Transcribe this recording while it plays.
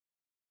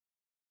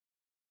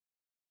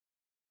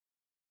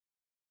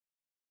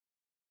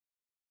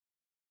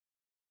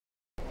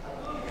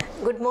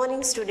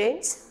morning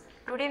students.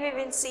 Today we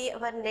will see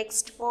our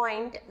next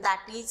point,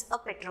 that is a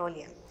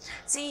petroleum.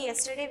 See,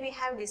 yesterday we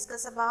have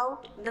discussed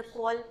about the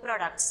coal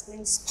products,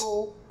 means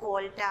coke,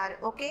 coal tar,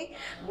 okay.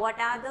 What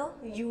are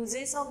the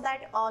uses of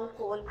that all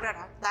coal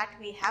product that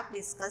we have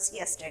discussed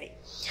yesterday.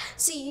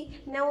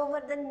 See, now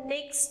over the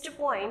next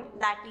point,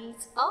 that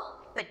is a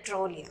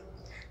petroleum.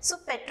 So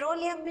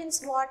petroleum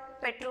means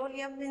what?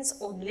 Petroleum means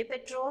only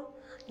petrol?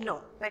 No,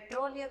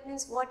 petroleum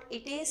means what?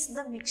 It is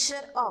the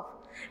mixture of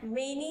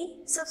many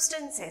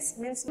substances,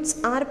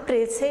 means are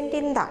present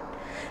in that,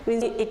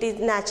 means it is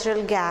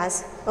natural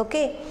gas,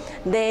 okay,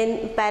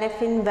 then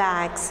paraffin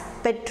wax,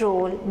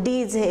 petrol,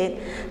 diesel,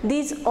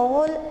 these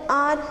all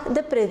are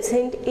the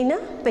present in a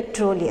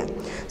petroleum.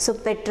 So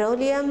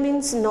petroleum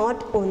means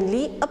not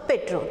only a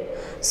petrol.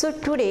 So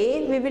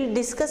today we will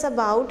discuss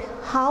about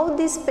how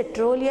this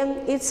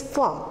petroleum is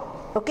formed,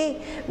 okay,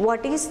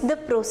 what is the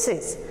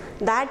process,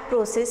 that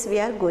process we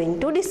are going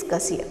to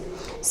discuss here.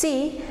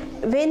 See,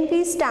 when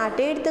we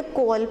started the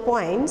coal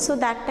point, so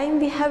that time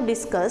we have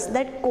discussed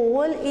that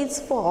coal is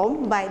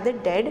formed by the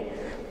dead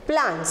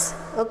plants,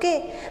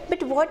 okay,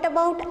 but what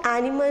about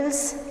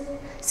animals?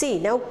 See,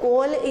 now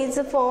coal is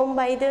formed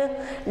by the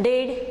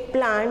dead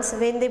plants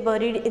when they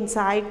buried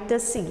inside the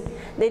sea,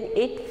 then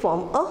it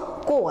form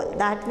a coal,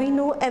 that we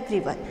know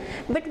everyone.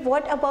 But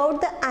what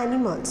about the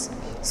animals?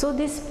 So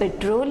this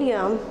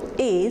petroleum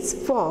is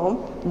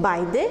formed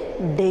by the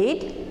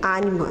dead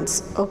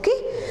animals,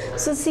 okay.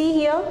 So see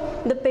here,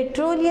 the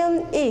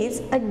petroleum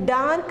is a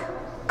dark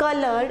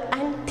colored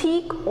and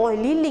thick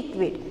oily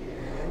liquid.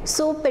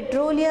 So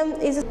petroleum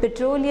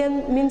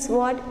means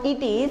what?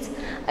 It is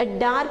a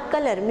dark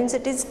color, means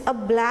it is a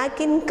black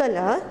in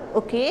color,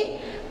 okay,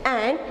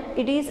 and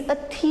it is a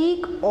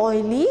thick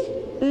oily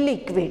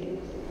liquid.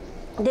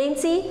 Then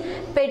see,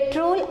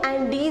 petrol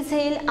and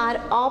diesel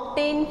are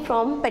obtained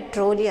from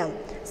petroleum.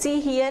 See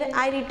here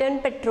I written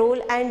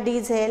petrol and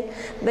diesel,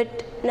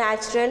 but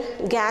natural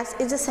gas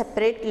is a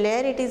separate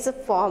layer, it is a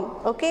form,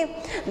 okay.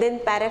 Then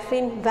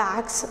paraffin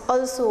wax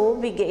also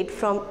we get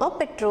from a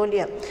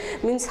petroleum,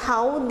 means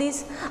how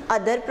this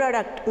other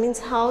product, means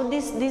how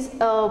this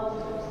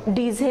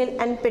diesel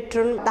and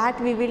petrol, that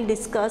we will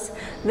discuss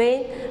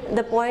when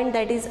the point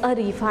that is a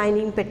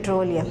refining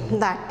petroleum,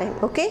 that time,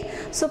 okay.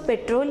 So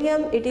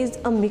petroleum, it is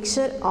a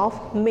mixture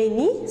of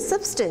many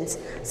substances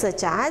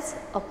such as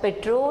a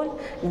petrol,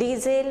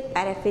 diesel,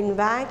 paraffin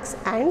wax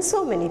and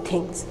so many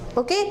things,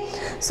 okay.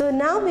 So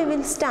now we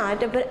will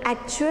start our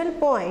actual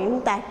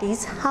point, that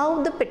is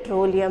how the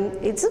petroleum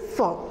is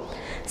formed.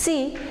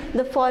 See,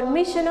 the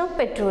formation of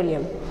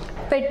petroleum.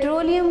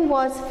 Petroleum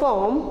was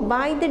formed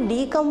by the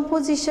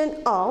decomposition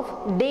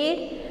of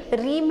dead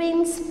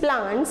remains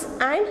plants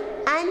and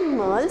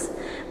animals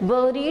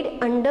buried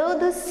under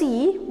the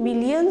sea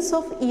millions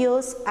of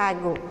years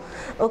ago,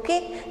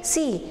 okay.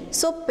 See,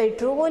 so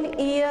petroleum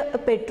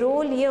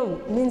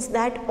means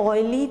that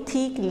oily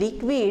thick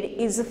liquid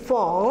is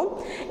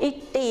formed,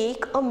 it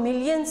take a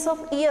millions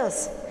of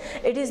years.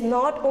 It is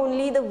not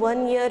only the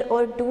 1 year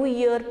or 2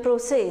 year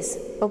process,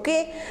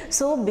 okay.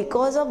 So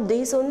because of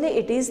this only,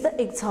 it is the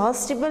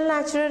exhaustible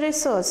natural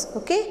resource,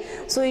 okay.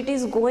 So it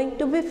is going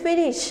to be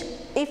finished.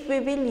 If we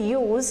will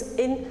use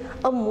in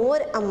a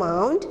more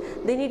amount,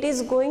 then it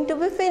is going to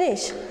be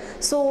finished.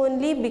 So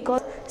only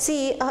because,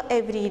 see,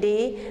 every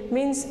day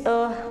means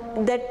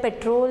that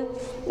petrol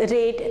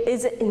rate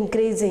is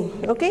increasing,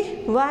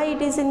 okay. Why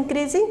it is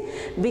increasing?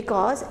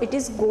 Because it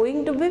is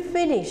going to be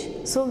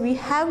finished, so we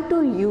have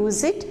to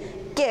use it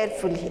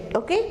carefully,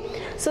 okay.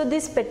 So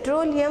this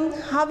petroleum,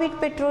 how it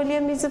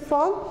petroleum is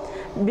formed?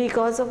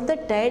 Because of the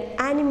dead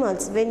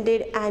animals. When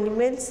dead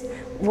animals,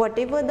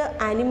 whatever the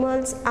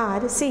animals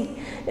are, see,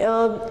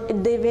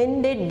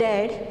 when they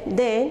dead,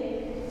 then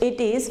it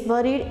is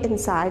buried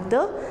inside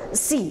the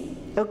sea,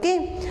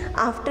 okay.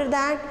 After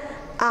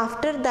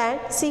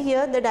that, see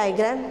here the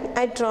diagram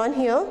I drawn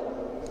here.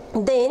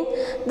 Then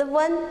the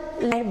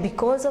one,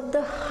 because of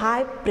the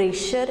high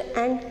pressure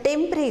and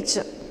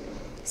temperature,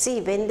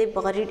 see, when they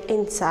buried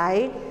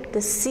inside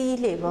the sea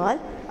level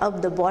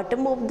of the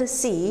bottom of the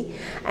sea,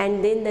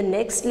 and then the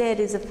next layer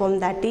is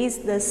formed, that is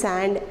the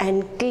sand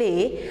and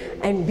clay,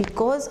 and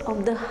because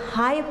of the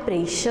high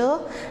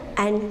pressure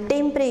and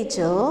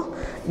temperature,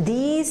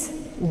 these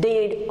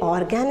dead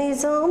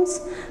organisms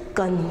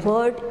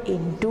convert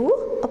into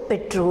a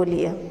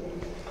petroleum.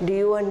 Do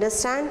you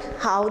understand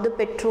how the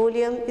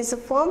petroleum is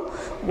formed?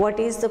 What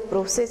is the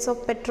process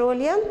of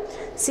petroleum?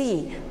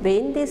 See,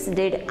 when these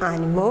dead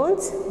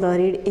animals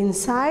buried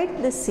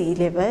inside the sea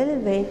level,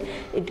 when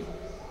it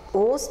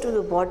goes to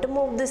the bottom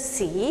of the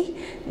sea,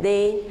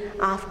 then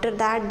after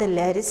that the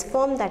layer is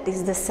formed, that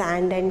is the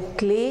sand and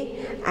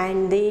clay,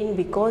 and then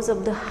because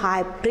of the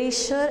high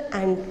pressure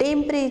and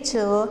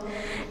temperature,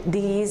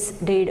 these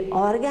dead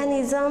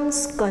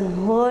organisms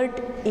convert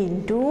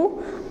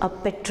into a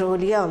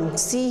petroleum.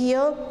 See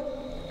here,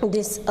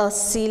 this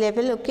sea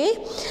level, okay,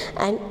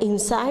 and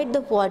inside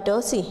the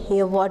water, see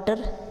here water,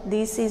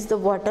 this is the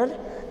water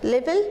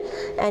level,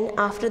 and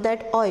after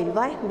that oil.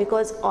 Why?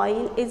 Because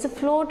oil is a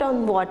float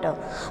on water.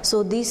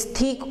 So this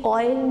thick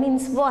oil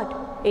means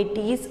what? It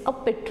is a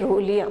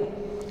petroleum.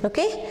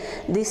 Okay,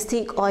 this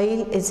thick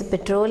oil is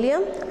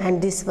petroleum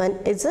and this one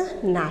is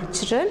a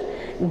natural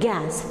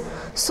gas.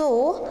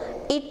 So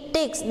it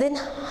takes, then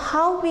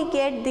how we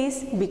get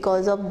this?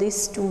 Because of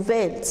these two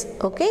wells,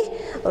 okay,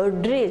 or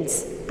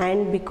drills,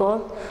 and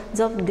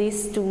because of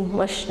these two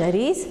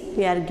machineries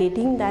we are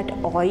getting that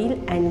oil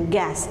and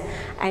gas,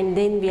 and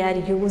then we are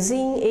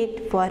using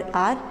it for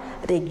our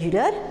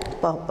regular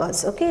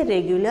purpose, okay,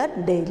 regular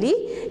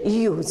daily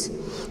use.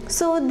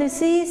 So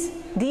this is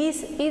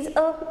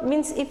a,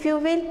 means if you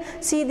will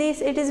see this,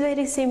 it is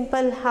very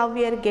simple how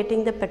we are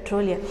getting the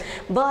petroleum,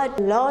 but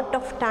lot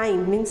of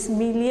time, means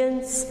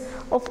millions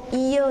of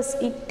years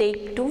it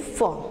take to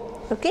form.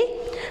 Okay,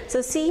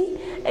 so see,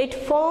 it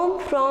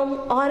formed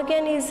from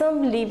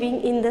organism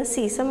living in the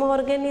sea. Some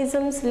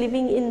organisms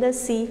living in the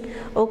sea,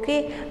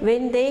 okay,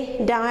 when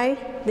they died,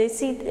 they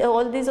see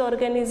all these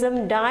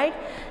organisms died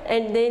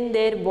and then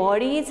their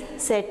bodies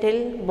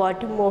settled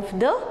bottom of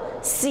the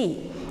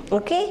sea,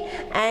 okay,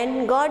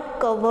 and got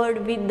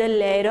covered with the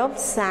layer of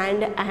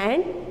sand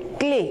and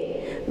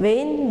clay.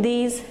 When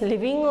these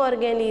living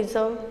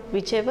organism,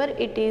 whichever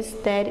it is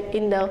there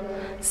in the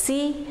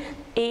sea,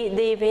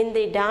 when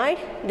they died,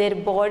 their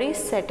bodies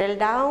settled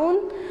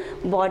down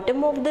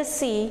bottom of the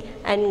sea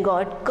and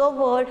got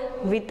covered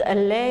with a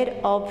layer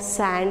of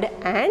sand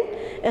and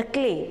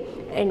clay.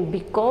 And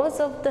because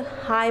of the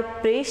high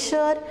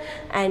pressure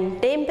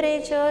and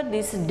temperature,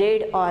 these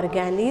dead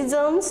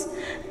organisms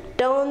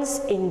turns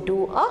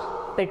into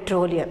a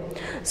petroleum.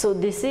 So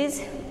this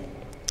is,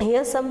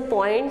 here some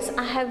points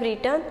I have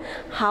written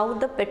how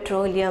the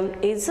petroleum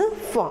is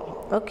formed.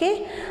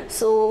 Okay,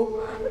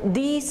 so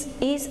this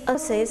is a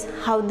says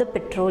how the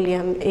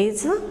petroleum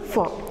is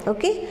formed.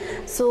 Okay,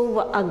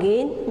 so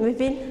again we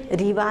will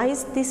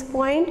revise this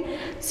point.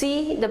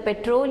 See, the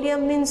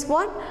petroleum means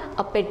what?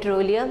 A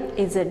petroleum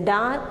is a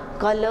dark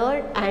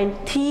colored and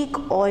thick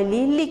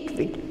oily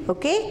liquid.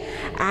 Okay,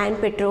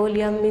 and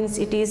petroleum means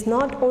it is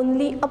not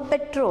only a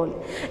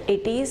petrol,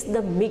 it is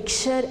the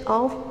mixture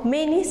of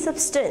many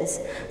substances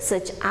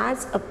such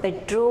as a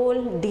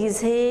petrol,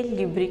 diesel,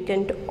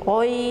 lubricant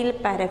oil,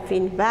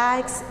 paraffin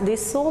wax.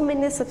 These so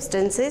many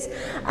substances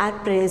are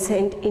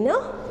present in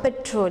a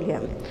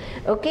petroleum.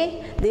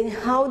 Okay, then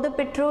how the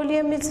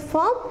petroleum is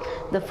formed?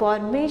 The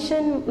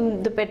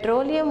formation, the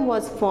petroleum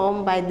was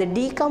formed by the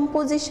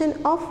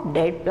decomposition of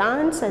dead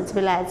plants as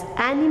well as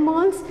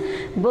animals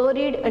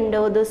buried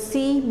under the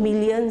sea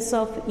millions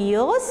of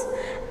years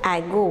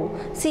ago.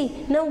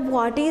 See, now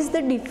what is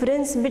the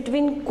difference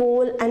between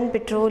coal and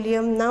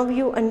petroleum? Now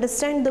you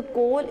understand, the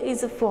coal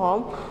is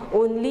formed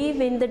only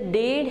when the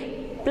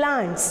dead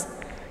plants,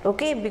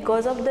 okay,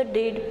 because of the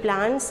dead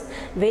plants,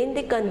 when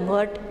they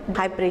convert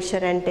high pressure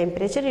and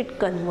temperature, it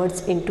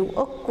converts into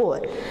a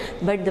coal.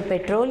 But the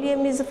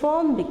petroleum is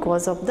formed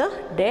because of the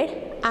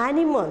dead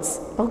animals.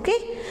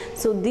 Okay,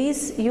 so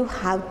this you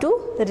have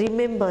to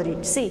remember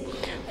it. See,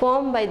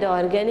 formed by the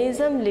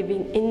organism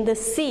living in the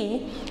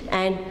sea,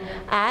 and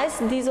as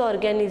these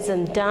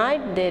organisms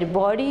died, their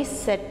bodies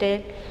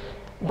settled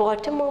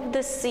bottom of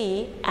the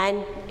sea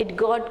and it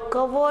got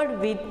covered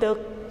with the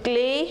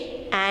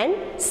clay and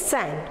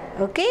sand.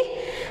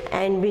 Okay,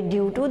 and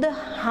due to the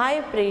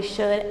high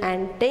pressure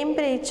and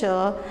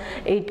temperature,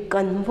 it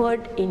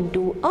convert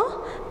into a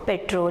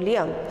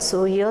petroleum.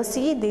 So here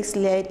see, this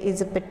layer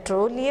is a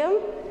petroleum.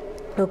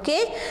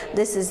 Okay,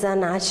 this is a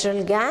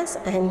natural gas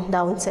and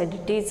downside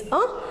it is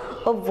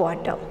a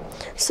water.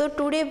 So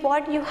today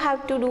what you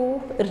have to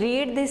do,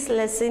 read this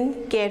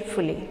lesson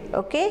carefully,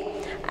 okay,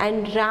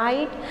 and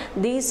write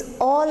these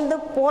all the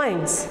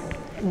points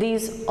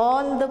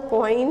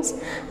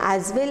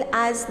as well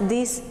as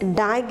this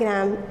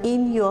diagram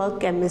in your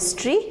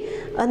chemistry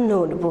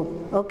notebook.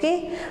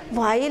 Okay,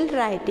 while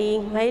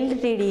writing, while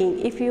reading,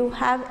 if you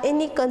have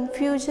any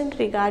confusion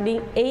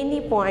regarding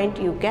any point,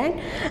 you can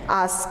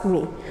ask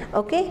me.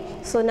 Okay,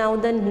 so now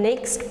the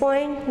next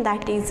point,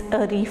 that is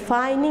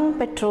refining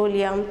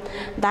petroleum,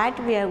 that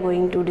we are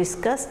going to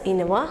discuss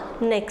in our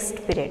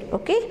next period.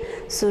 Okay,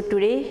 so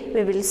today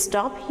we will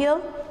stop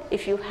here.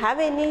 If you have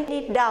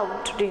any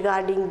doubt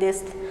regarding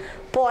this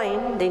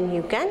point, then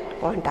you can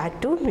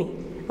contact to me.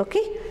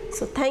 Okay,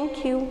 so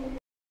thank you.